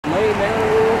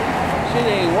She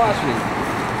ain't watching it.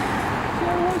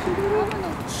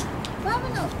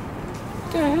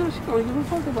 Damn, she don't give a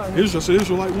fuck about it. It's just an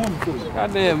Israelite woman for you.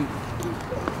 Goddamn.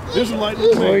 Israelite man.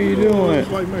 What are you doing?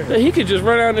 Israelite man. He could just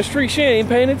run down the street. She ain't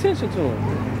paying attention to him.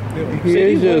 Yeah. He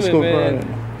is just women,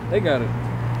 man, they got it.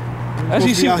 As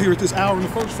you see out here at this hour in the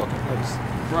first fucking place.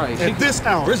 Right. At this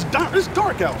hour, it's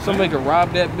dark out. Somebody could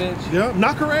rob that bitch. Yeah,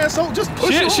 knock her ass out. Just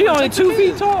push her over. She only 2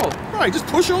 feet tall. Right, just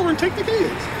push her over and take the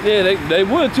kids. Yeah, they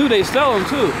would too. They sell them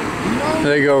too. You know?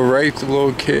 They go rape the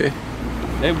little kid.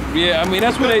 Yeah, I mean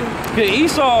that's what they. Cause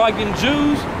Esau, like in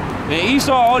Jews, and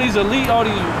Esau, all these elite, all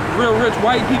these real rich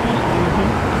white people,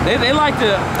 they like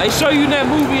to. They show you in that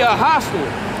movie Hostel.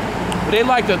 They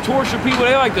like to torture people.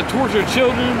 They like to torture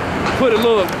children. Put a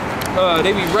little.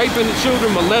 They be raping the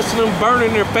children, molesting them,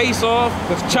 burning their face off,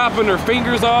 chopping their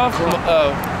fingers off,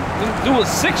 doing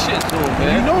sick shit to them,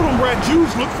 man. You know them rat Jews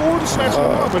look forward to snatching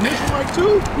them up, and Israelites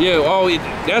too. Yeah,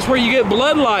 that's where you get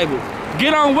blood libel.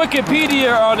 Get on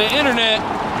Wikipedia or on the internet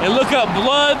and look up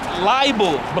blood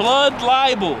libel. Blood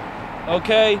libel,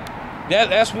 okay?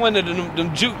 That's when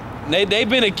them Jews, they've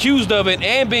been accused of it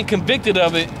and been convicted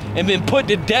of it and been put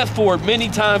to death for it many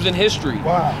times in history.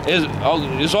 Wow.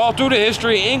 It's all through the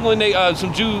history. In England,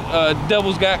 some Jew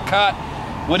devils got caught.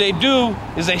 What they do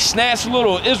is they snatch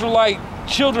little Israelite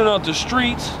children off the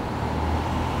streets.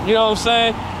 You know what I'm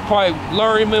saying? Probably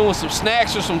lure them in with some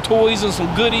snacks or some toys and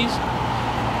some goodies.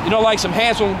 You know, like some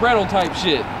Hansel and Gretel type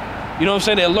shit. You know what I'm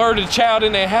saying? They lure the child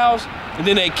in their house and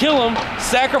then they kill him,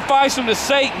 sacrifice him to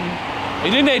Satan,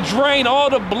 and then they drain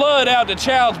all the blood out the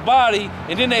child's body,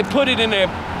 and then they put it in their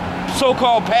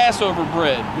so-called Passover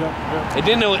bread. And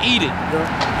then they'll eat it.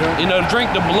 You know,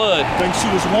 drink the blood. Thanks to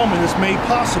this woman, it's made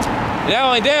possible. And not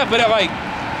only that, but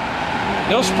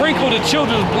they'll sprinkle the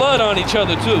children's blood on each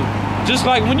other too. Just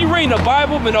like when you read the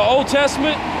Bible in the Old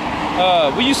Testament,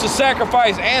 we used to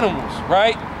sacrifice animals,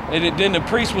 right? And then the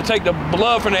priest will take the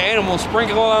blood from the animal and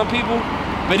sprinkle it on people.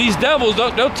 But these devils,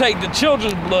 they'll take the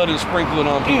children's blood and sprinkle it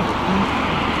on people.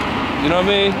 You know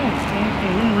what I mean?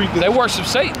 Let me read this. They worship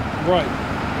Satan. Right.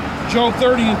 Job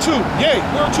 30:2. Yea,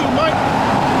 whereto might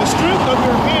the strength of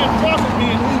your hand profit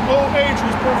me, in whose old age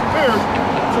was prepared.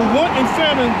 For want and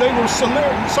famine they were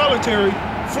solitary,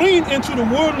 fleeing into the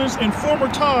wilderness in former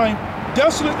time,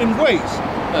 desolate and waste.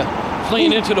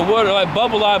 Fleeing into the water like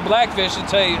bubble-eyed blackfish to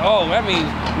tell you, oh, that means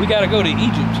we got to go to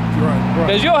Egypt. Right.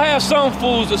 Because you'll have some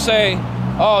fools to say,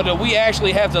 oh, that we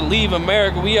actually have to leave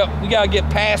America. We got to get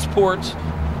passports.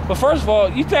 But first of all,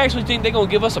 you actually think they're going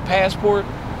to give us a passport?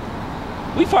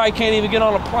 We probably can't even get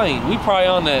on a plane. We probably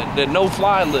on the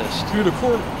no-fly list. Here the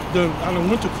court, I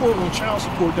went to court on child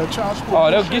support. That child support.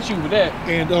 Oh, they'll get you with that.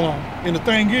 And the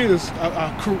thing is,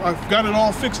 I've got it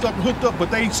all fixed up and hooked up,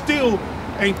 but they still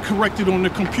ain't corrected on the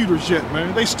computers yet,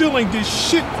 man. They still ain't did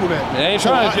shit for that. They ain't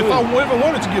trying to do it. If I ever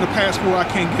wanted to get a passport, I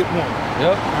can't get one.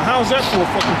 Yep. Now, how's that for a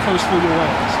fucking curse for your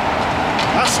ass?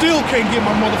 I still can't get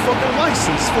my motherfucking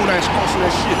license for that cost of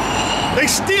that shit. They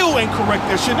still ain't correct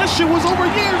that shit. That shit was over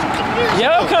years, a couple years ago.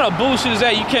 Yeah, what kind of bullshit is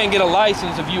that? You can't get a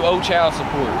license if you owe child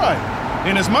support. Right.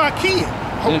 And it's my kid.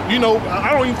 You know, I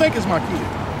don't even think it's my kid,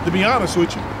 to be honest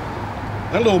with you.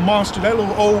 That little monster, that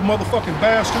little old motherfucking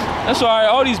bastard. That's all right.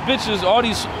 All these bitches, all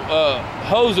these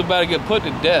hoes are about to get put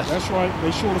to death. That's right.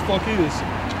 They sure the fuck is.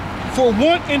 For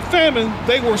want and famine,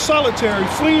 they were solitary,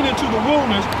 fleeing into the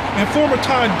wilderness, in former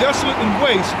time desolate and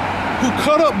waste, who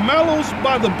cut up mallows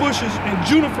by the bushes and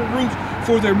juniper roots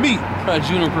for their meat.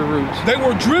 Juniper roots. They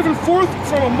were driven forth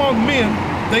from among men.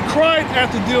 They cried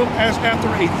after them as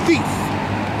after a thief,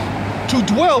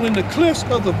 to dwell in the cliffs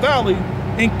of the valley,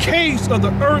 in caves of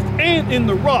the earth and in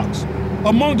the rocks.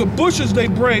 Among the bushes they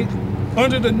brake,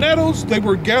 under the nettles they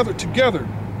were gathered together.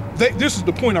 This is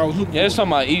the point I was looking for. Yeah, it's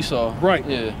talking about Esau. Right.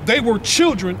 Yeah. They were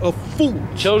children of fools.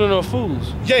 Children of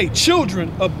fools. Yea,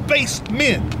 children of base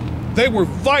men. They were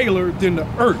viler than the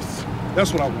earth.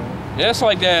 That's what I want. Yeah, that's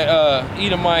like that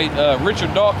Edomite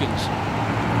Richard Dawkins.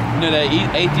 You know that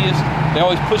atheist? They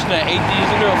always pushing that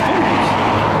atheist and they're fools.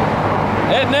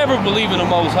 They never believe in the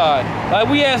Most High. Like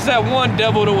we asked that one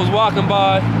devil that was walking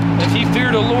by if he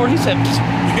feared the Lord. He said,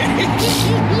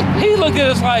 he looked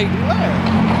at us like,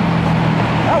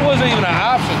 that wasn't even an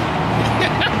option.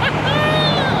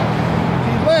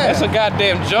 That's a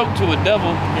goddamn joke to a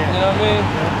devil. Yeah. You know what I mean?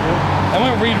 Yeah. I'm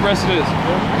gonna read the rest of this.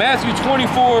 Yeah. Matthew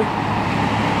 24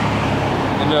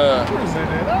 and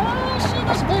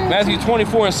Matthew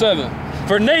 24:7.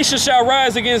 For nation shall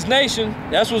rise against nation.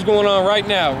 That's what's going on right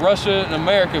now. Russia and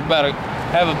America about to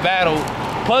have a battle.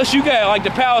 Plus you got like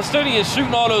the Palestinians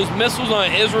shooting all those missiles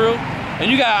on Israel. And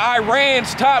you got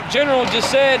Iran's top general just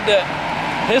said that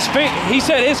He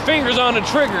said his finger's on the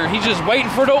trigger. He's just waiting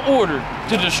for the order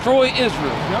to destroy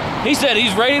Israel. Yep. He said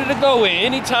he's ready to go in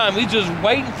anytime. He's just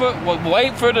waiting for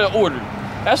the order.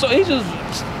 That's what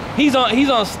he's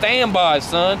on standby,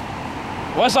 son.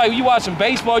 Well, it's like you watching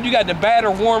baseball. You got the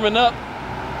batter warming up.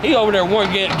 He over there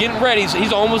getting ready. So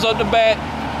he's almost up the bat,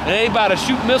 and they about to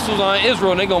shoot missiles on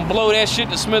Israel, and they gonna blow that shit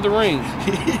to smithereens.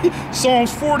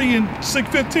 Psalms 40 and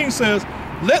 6:15 says,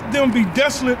 "Let them be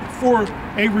desolate for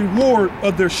a reward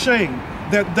of their shame,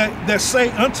 that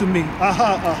say unto me,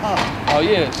 aha, aha." Oh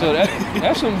yeah, so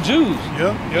that's some Jews.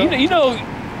 Yeah. You know,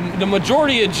 the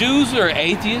majority of Jews are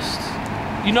atheists.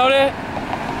 You know that?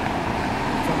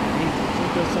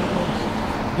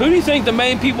 Who do you think the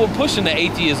main people pushing the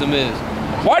atheism is?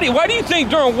 Why do you think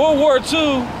during World War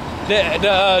II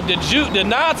the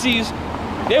Nazis,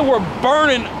 they were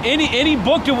burning any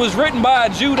book that was written by a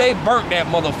Jew? They burnt that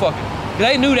motherfucker.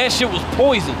 They knew that shit was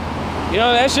poison. You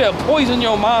know, that shit will poison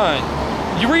your mind.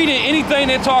 You read it, anything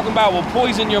they're talking about will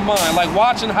poison your mind. Like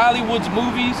watching Hollywood's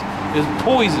movies is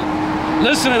poison.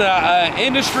 Listening to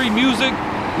industry music,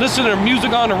 listening to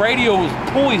music on the radio is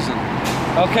poison.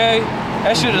 Okay?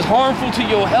 That shit is harmful to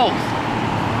your health.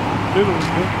 That's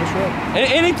right.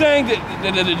 Anything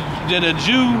that a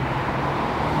Jew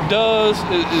does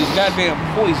is goddamn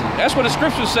poison. That's what the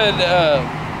scripture said.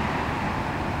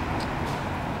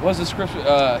 What's the scripture?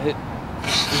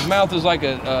 His mouth is like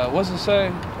what's it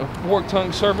say? A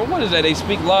fork-tongued serpent. What is that? They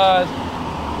speak lies.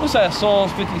 What's that?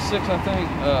 Psalms 56, I think.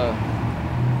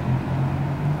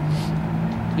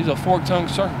 He's a fork-tongued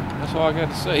serpent. That's all I got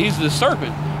to say. He's the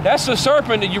serpent. That's the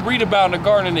serpent that you read about in the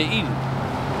Garden of Eden.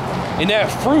 And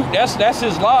that fruit, that's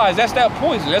his lies. That's that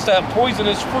poison. That's that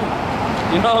poisonous fruit.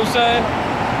 You know what I'm saying?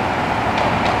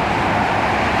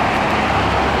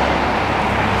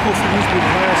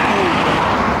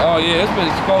 Oh yeah, it's been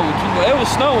cold too. It was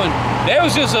snowing. There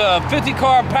was just a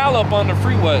 50-car pileup on the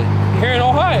freeway here in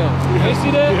Ohio. You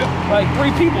see that? Yeah. Like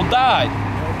 3 people died.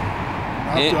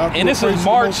 And this is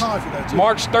March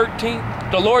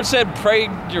 13th. The Lord said, pray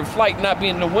your flight not be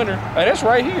in the winter. Hey, that's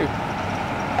right here.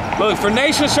 Look, for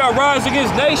nation shall rise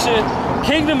against nation,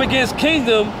 kingdom against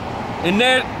kingdom, and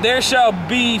there shall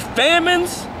be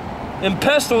famines and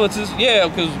pestilences. Yeah,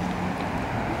 because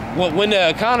when the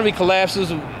economy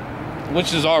collapses,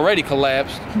 which is already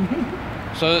collapsed,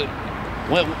 so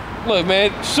look,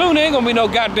 man, soon there ain't gonna be no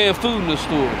goddamn food in the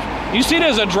stores. You see,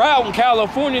 there's a drought in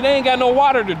California. They ain't got no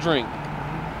water to drink.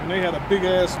 And they had a big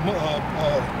ass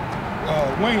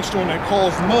rainstorm that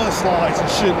caused mudslides and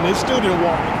shit, and they still didn't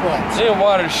water the crops. They didn't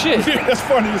water the shit. That's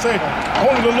funny to say.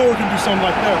 Only the Lord can do something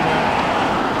like that,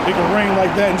 man. It can rain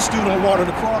like that and still don't water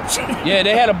the crops. Yeah,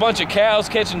 they had a bunch of cows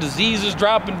catching diseases,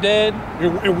 dropping dead.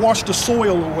 It washed the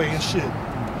soil away and shit.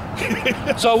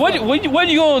 So what are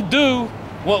you gonna do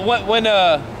when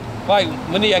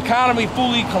the economy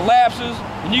fully collapses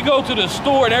and you go to the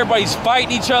store and everybody's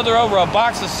fighting each other over a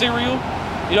box of cereal?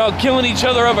 You know, killing each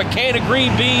other over a can of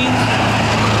green beans.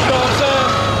 You know what I'm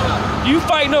saying? You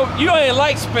fighting over, you ain't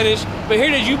like spinach, but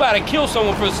here it is, you about to kill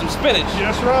someone for some spinach.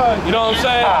 That's right. You know what I'm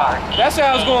saying? That's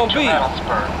how it's gonna be.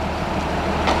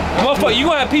 Motherfucker, you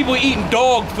gonna have people eating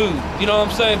dog food. You know what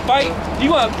I'm saying?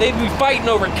 They be fighting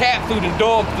over cat food and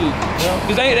dog food.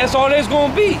 Because that's all there's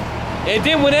gonna be. And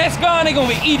then when that's gone, they're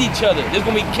gonna eat each other. There's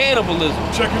gonna be cannibalism.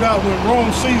 Check it out, when Rome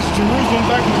seized Jerusalem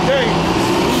back in the day,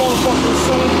 the motherfuckers were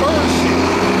selling bird shit.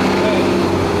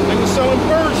 They were selling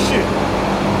bird shit.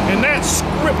 And that's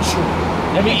scripture.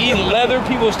 They be eating leather,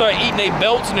 people start eating their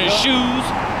belts and their shoes.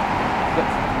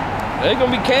 They're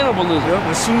gonna be cannibalism. Yep,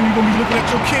 and soon you're gonna be looking at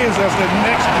your kids as the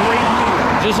next great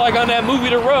meal. Just like on that movie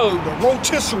The Road. The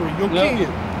rotisserie, your kid.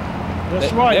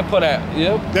 That's right. They put out,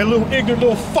 that little ignorant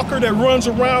little fucker that runs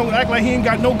around and act like he ain't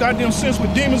got no goddamn sense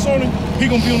with demons on him, he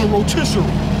gonna be on the rotisserie.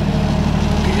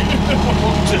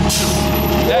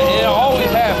 It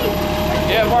always happens.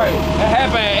 Yeah, right. That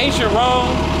happened in ancient Rome.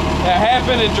 That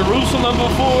happened in Jerusalem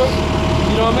before.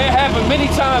 You know what I mean? It happened many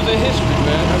times in history,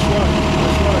 man. That's right.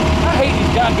 That's right. I hate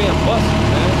these goddamn buses,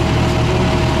 man.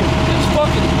 Just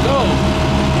fucking go.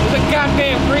 There's a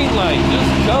goddamn green light.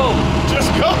 Just go.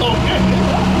 Just go.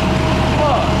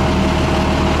 Fuck.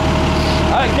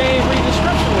 I can't even read the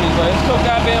scripture anymore. It's so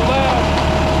goddamn loud.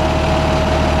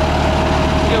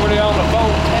 Get over there on the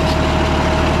phone texting.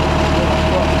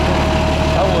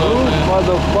 I will, man.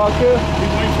 Motherfucker. He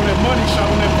waiting for that money shot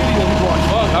on that video he watched.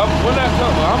 Fuck, when that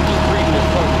comes, I'm just reading it.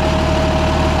 Fuck.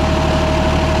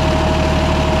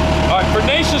 Alright, for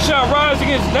nation shall rise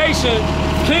against nation,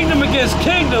 kingdom against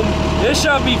kingdom. There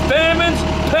shall be famines,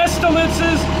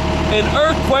 pestilences, and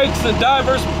earthquakes in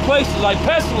diverse places, like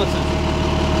pestilences.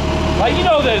 Like, you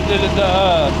know,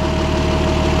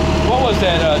 what was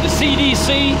that? The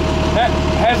CDC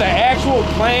has an actual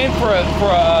plan for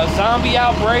a zombie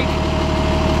outbreak.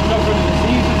 You know, for the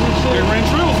diseases and shit. They ran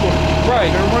drills with it. Right.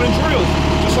 They're running drills.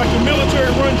 Just like the military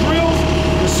run drills,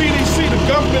 the CDC, the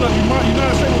government of the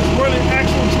United States was running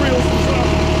actual drills for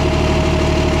zombies.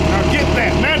 Now get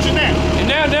that. Imagine that. And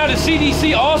now the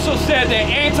CDC also said that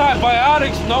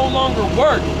antibiotics no longer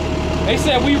work. They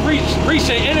said we reached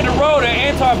the end of the road of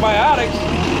antibiotics.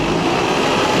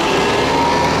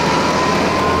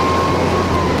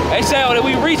 They said that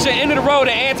we reached the end of the road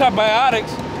of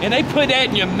antibiotics, and they put that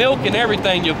in your milk and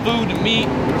everything, your food and meat.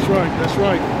 That's right. That's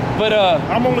right. But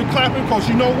I'm only clapping because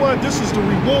you know what? This is the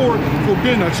reward for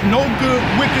being a no good,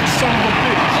 wicked son of a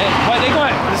bitch. But they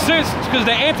going because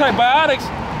the antibiotics,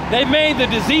 they made the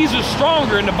diseases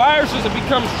stronger and the viruses have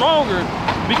become stronger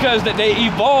because that they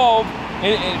evolved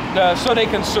so they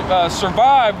can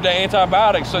survive the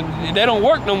antibiotics. So they don't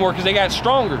work no more because they got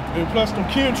stronger. And plus them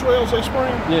chemtrails they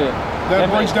spraying. Yeah. That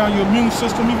brings down your immune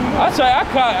system even more. I tell you,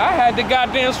 I had the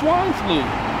goddamn swine flu.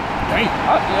 Damn.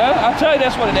 I tell you,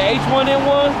 that's what the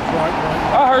H1N1. Right.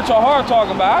 I heard so hard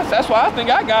talking about it. That's why I think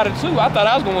I got it too. I thought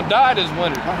I was going to die this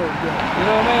winter. I heard that. You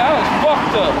know what I mean? I was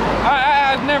fucked up.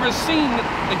 I've never seen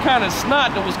the kind of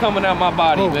snot that was coming out my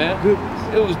body, man.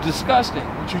 Goodness. It was disgusting.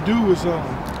 What you do is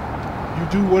you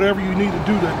do whatever you need to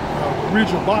do to rid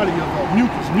your body of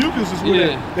mucus. Mucus is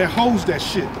where that holds that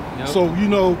shit. Yep. So, you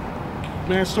know,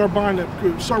 man, start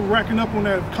racking up on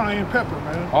that cayenne pepper,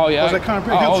 man. Oh yeah, because that cayenne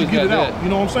pepper helps you get it out. You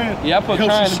know what I'm saying? Yeah, it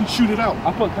helps you shoot it out.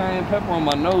 I put cayenne pepper on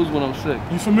my nose when I'm sick.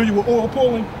 You familiar with oil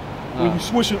pulling? When you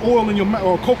swishing oil in your mouth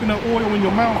or coconut oil in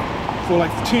your mouth for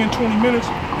like 10-20 minutes,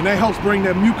 and that helps bring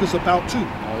that mucus up out too.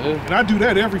 Oh yeah. And I do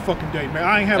that every fucking day, man.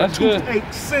 I ain't had a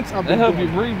toothache since I've been doing it. That helps you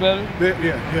breathe better.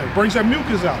 Yeah. It brings that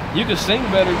mucus out. You can sing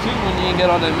better too when you ain't got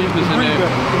all that mucus in there.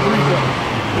 You breathe better.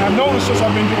 And I noticed since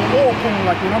I've been doing oil pulling,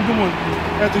 like when I'm doing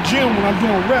at the gym, when I'm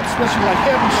doing reps, especially like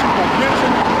heavy shit like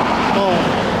benching,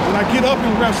 when I get up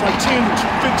in reps like 10,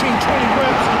 15, 20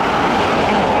 reps,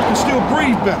 I can still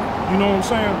breathe better. You know what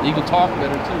I'm saying? You can talk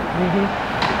better too.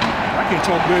 I can't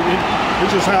talk better.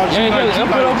 It's just how you like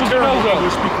terrible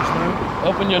English speakers, man.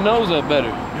 Open your nose up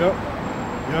better. Yep.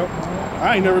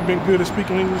 I ain't never been good at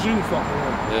speaking English any fucking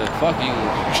way. Yeah, fuck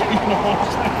English. You know what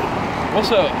I'm saying?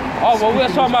 What's up? Oh, well,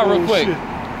 let's talk about real quick.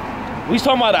 We was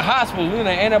talking about the hospitals, the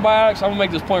antibiotics. I'm gonna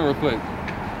make this point real quick.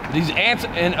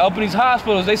 And up in these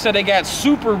hospitals, they said they got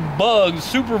super bugs,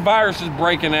 super viruses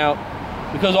breaking out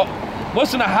because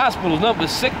what's in the hospitals? Nothing but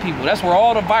sick people. That's where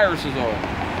all the viruses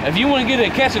are. If you want to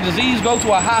catch a disease, go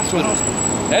to a hospital.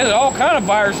 There's all kind of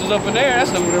viruses up in there.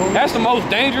 That's the most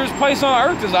dangerous place on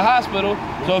earth is a hospital.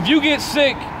 So if you get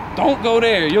sick, don't go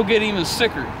there. You'll get even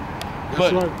sicker.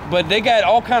 But they got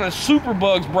all kind of super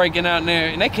bugs breaking out in there,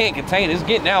 and they can't contain it. It's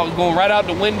getting out. It's going right out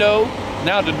the window and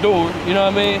out the door. You know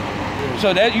what I mean?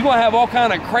 So that you're gonna have all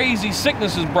kind of crazy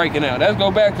sicknesses breaking out. Let's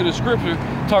go back to the scripture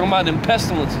talking about them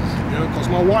pestilences. Yeah, because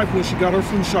my wife, when she got her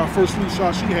flu shot, first flu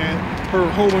shot she had her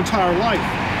whole entire life,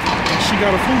 and she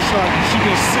got a flu shot and she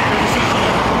gets sick ever since she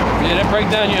got it. Yeah, that breaks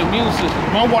down your immune system.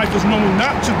 My wife is known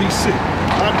not to be sick.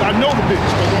 I know the bitch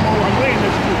because I'm laying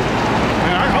next to her.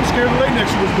 I'm scared to lay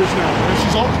next to this bitch now, man.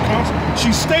 She's always constant.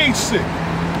 She stayed sick.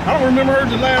 I don't remember her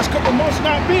the last couple of months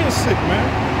not being sick, man.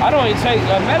 I don't even take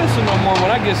medicine no more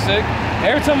when I get sick.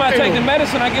 Every time I take the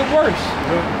medicine, I get worse.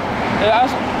 Yeah.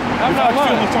 I'm not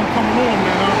lying. I feel like I'm coming on,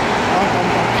 man.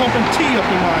 I'm pumping tea up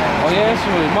in my ass. Oh yeah, that's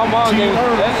right. My mom gave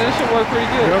that shit work pretty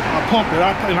good. Yep, I pump it.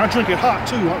 And I drink it hot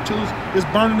too, until it's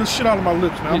burning the shit out of my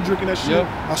lips, man. I'm drinking that shit.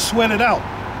 I sweat it out.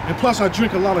 And plus, I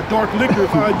drink a lot of dark liquor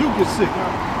if I do get sick.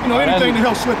 You know, anything to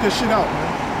help sweat that shit out, man.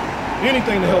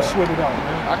 Anything to help sweat it out,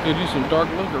 man. I could use some dark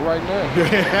liquor right now.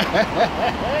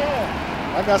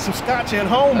 I got some scotch at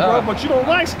home, bro, but you don't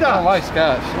like scotch. I don't like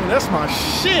scotch. Man, that's my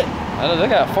shit. They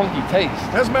got a funky taste.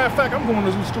 As a matter of fact, I'm going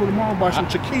to the store tomorrow and buy some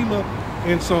tequila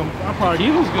and some.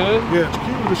 Tequila's good. Yeah,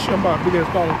 tequila the shit. I'm about a big ass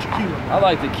bottle of tequila. I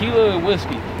like tequila and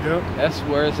whiskey. Yep. That's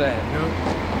where it's at.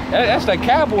 Yep. That's that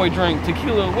cowboy drink,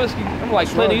 tequila and whiskey. I'm like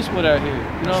Clint Eastwood out here.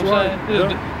 You know what I'm saying?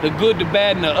 Yep. The good, the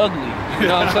bad, and the ugly. You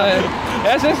know what I'm saying?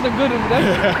 That's the good.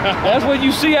 That's what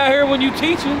you see out here when you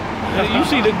teaching. You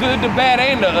see the good, the bad,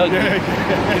 and the ugly.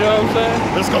 You know what I'm saying?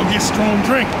 Let's go get strong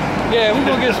drink. Yeah, we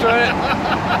gonna get straight.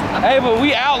 Hey, but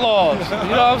we outlaws.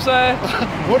 You know what I'm saying?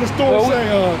 What does Thor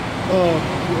say?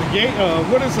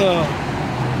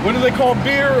 What do they call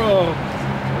beer?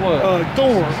 What?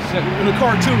 Thor in the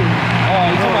cartoon. Oh,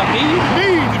 you talking about mead?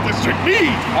 Mead, if that's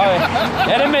mead. Oh,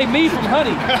 yeah, they make mead from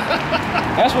honey.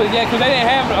 That's what, because they didn't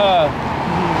have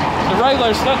the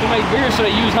regular stuff to make beer, so they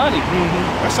use honey.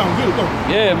 That sounds good, though.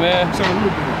 Yeah, man. That sounds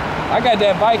real good. I got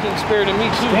that Viking spirit in me,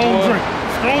 too, Strong boy. drink.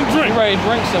 strong drink. You ready to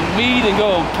drink some mead and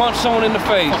go punch someone in the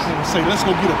face. Fucking say, let's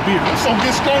go get a beer. Let's go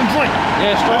get strong drink.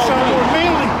 Yeah, That strong sounds more drink.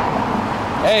 manly.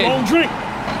 Hey, Strong drink.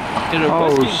 the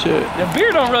Oh whiskey, shit. the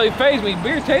beer don't really faze me.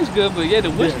 Beer tastes good, but yeah, the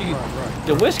whiskey, right.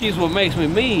 the whiskey is what makes me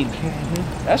mean.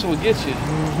 That's what gets you.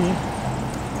 Fucking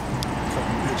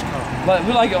bitch coffee.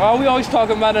 But we always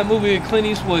talking about that movie with Clint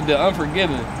Eastwood, The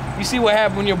Unforgiven. You see what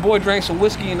happened when your boy drank some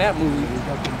whiskey in that movie? We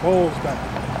got the balls back.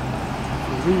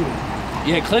 For real.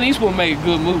 Yeah, Clint Eastwood made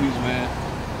good movies, man.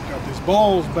 Got his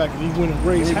balls back and he went and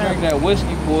raised He drank havoc. that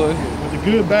whiskey, boy. But the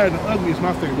good, bad, and the ugly is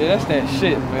my favorite. Yeah, that's that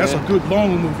shit, man. That's a good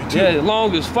long movie too. Yeah,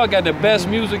 long as fuck. Got the best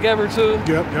music ever too.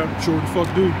 Yep, sure the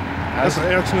fuck do. That's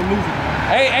an excellent movie.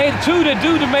 Hey, the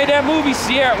dude that made that movie,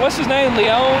 what's his name?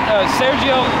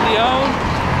 Sergio Leone,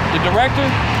 the director.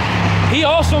 He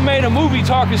also made a movie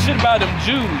talking shit about them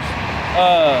Jews.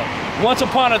 Once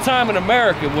Upon a Time in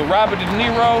America with Robert De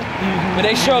Niro. But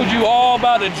they showed you all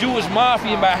about the Jewish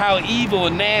mafia, about how evil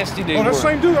and nasty they were. Oh, that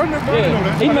same dude? I didn't know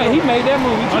that. He made that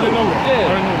movie too. I didn't know that. Yeah.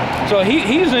 I didn't know that. So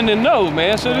he's in the know,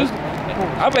 man. So this,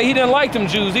 I bet he didn't like them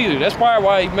Jews either. That's probably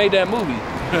why he made that movie.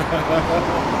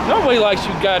 Nobody likes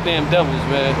you goddamn devils,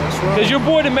 man. That's right. Cause your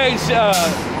boy that made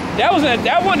that wasn't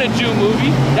a Jew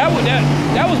movie. That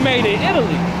was made in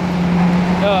Italy.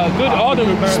 All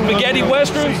them spaghetti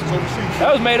westerns.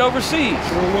 That was made overseas.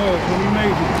 Sure was when we made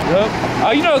it. Yep.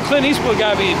 Oh, you know Clint Eastwood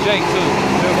got to be a Jake too.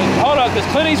 Hold on, cause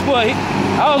Clint Eastwood,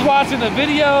 I was watching a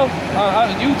video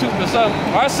on YouTube or something.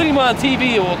 I seen him on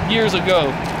TV years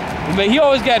ago. But he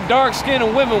always got dark skinned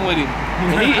women with him.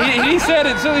 And he said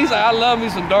it too. He's like, I love me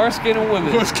some dark skinned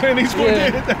women. Because Clint Eastwood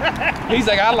did. He's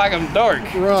like, I like them dark.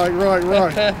 Right.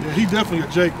 Yeah, he definitely a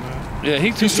Jake, man. Yeah,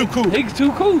 he's too cool. He's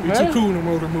too cool, man. He's too cool in them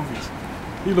older movies.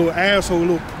 He a little asshole,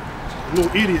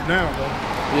 little idiot now,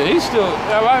 though. Yeah, he's still.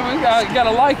 You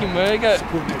gotta like him, man.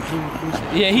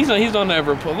 Yeah, he's on that.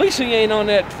 At least he ain't on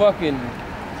that fucking.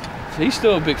 He's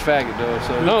still a big faggot though.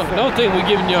 So don't think we're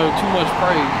giving you too much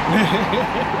praise.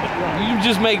 You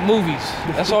just make movies.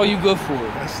 That's all you good for.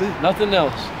 That's it. Nothing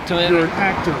else. You're an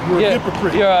actor. You're a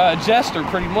hypocrite. You're a jester,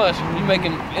 pretty much. You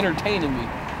making entertaining me.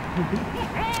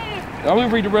 I'm gonna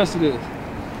read the rest of this.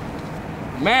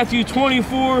 Matthew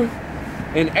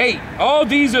 24:8. All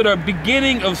these are the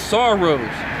beginning of sorrows.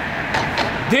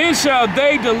 Then shall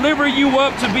they deliver you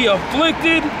up to be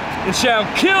afflicted, and shall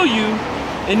kill you,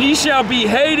 and ye shall be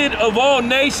hated of all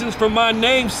nations for my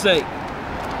name's sake.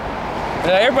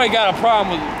 Everybody got a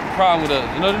problem with us.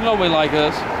 You know, there's nobody like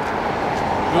us.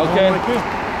 Okay.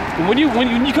 When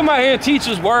you come out here and teach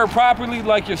us word properly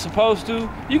like you're supposed to,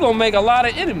 you're gonna make a lot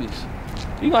of enemies.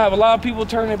 You're gonna have a lot of people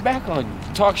turn their back on you,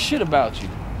 talk shit about you.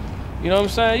 You know what I'm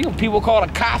saying? People call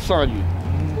the cops on you.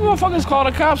 You motherfuckers call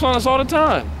the cops on us all the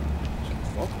time.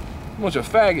 Bunch of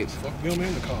faggots. Fuck them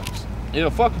and the cops. Yeah,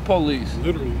 fuck the police.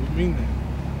 Literally, we mean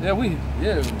that.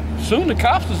 Yeah, soon the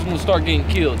cops is gonna start getting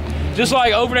killed. Just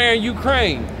like over there in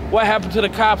Ukraine. What happened to the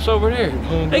cops over there?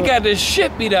 They got this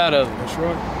shit beat out of them. That's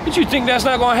right. But you think that's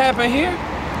not gonna happen here?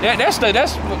 That's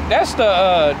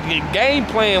the game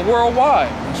plan worldwide.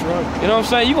 That's right. You know what I'm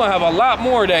saying? You're gonna have a lot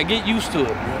more of that. Get used to it.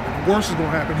 Yeah, the worst is gonna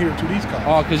happen here to these cops.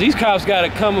 Oh, because these cops got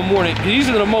it coming more than, these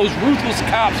are the most ruthless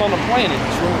cops on the planet.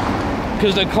 That's right.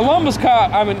 Because the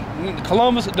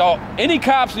any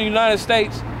cops in the United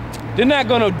States, they're not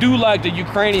gonna do like the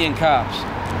Ukrainian cops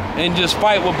and just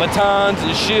fight with batons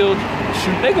and shields.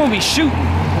 They're gonna be shooting.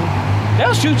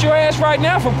 They'll shoot your ass right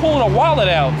now for pulling a wallet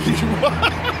out.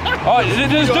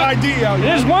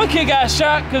 There's one kid got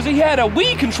shot because he had a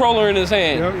Wii controller in his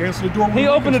hand. Yeah, answer the door with he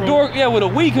opened the door, with a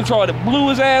Wii controller that blew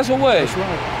his ass away. That's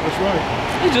right.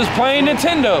 He's just playing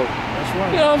Nintendo. That's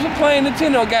right. You know, I'm just playing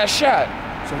Nintendo, got shot.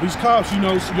 So these cops,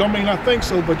 y'all may not think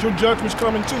so, but your judgment's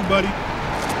coming too, buddy.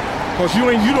 Because you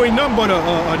ain't nothing but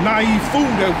a naive fool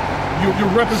that you're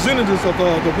representatives of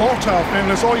the Rothschild family.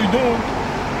 That's all you're doing.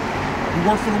 You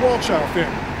work for the Rothschild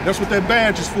family. That's what that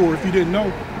badge is for, if you didn't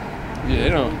know. Yeah, they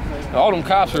don't. All them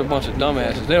cops are a bunch of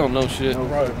dumbasses. They don't know shit. All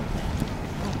right.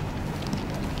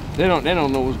 They don't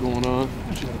know what's going on.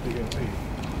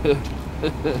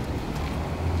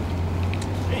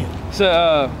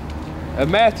 So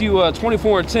Matthew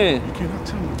 24:10. You cannot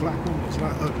tell me a black woman is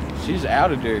not ugly. She's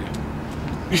out of there.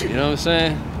 You know what I'm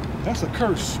saying? That's a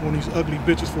curse on these ugly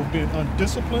bitches for being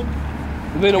undisciplined.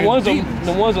 I mean, the ones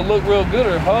that look real good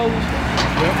are hoes.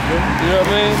 Yep. You know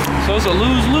what I mean? So it's a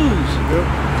lose-lose. Yep.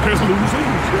 There's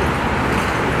lose-lose. Yep.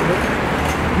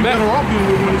 You better off being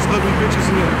with one of these ugly bitches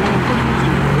and going pretty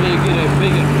easy. Really get a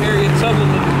big Harriet Tubman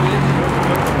looking bitch.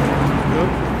 Yep.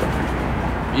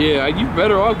 Yeah, you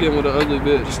better off getting with an ugly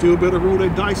bitch. You still better roll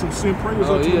that dice and send prayers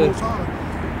up to the Most High.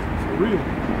 For real.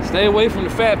 Stay away from the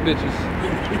fat bitches.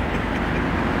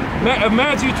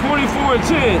 Matthew 24 and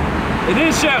 10. And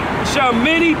then shall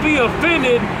many be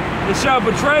offended, and shall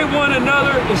betray one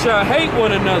another, and shall hate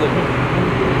one another.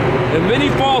 And many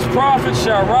false prophets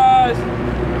shall rise.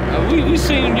 We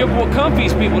seen your boy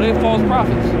Comfy's people, they false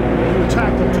prophets. You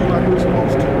attacked them too like we were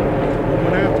supposed to. We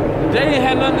went after them. They ain't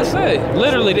had nothing to say.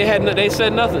 Literally, they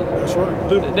said nothing. That's right.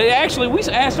 Literally. They actually, we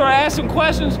started asking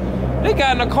questions. They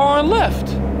got in the car and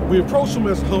left. We approached them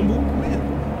as humble men.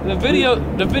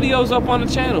 The video's up on the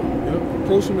channel. Yep.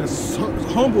 Approach them as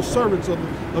humble servants of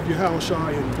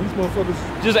Yahushua, and these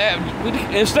motherfuckers. Just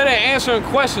instead of answering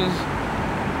questions,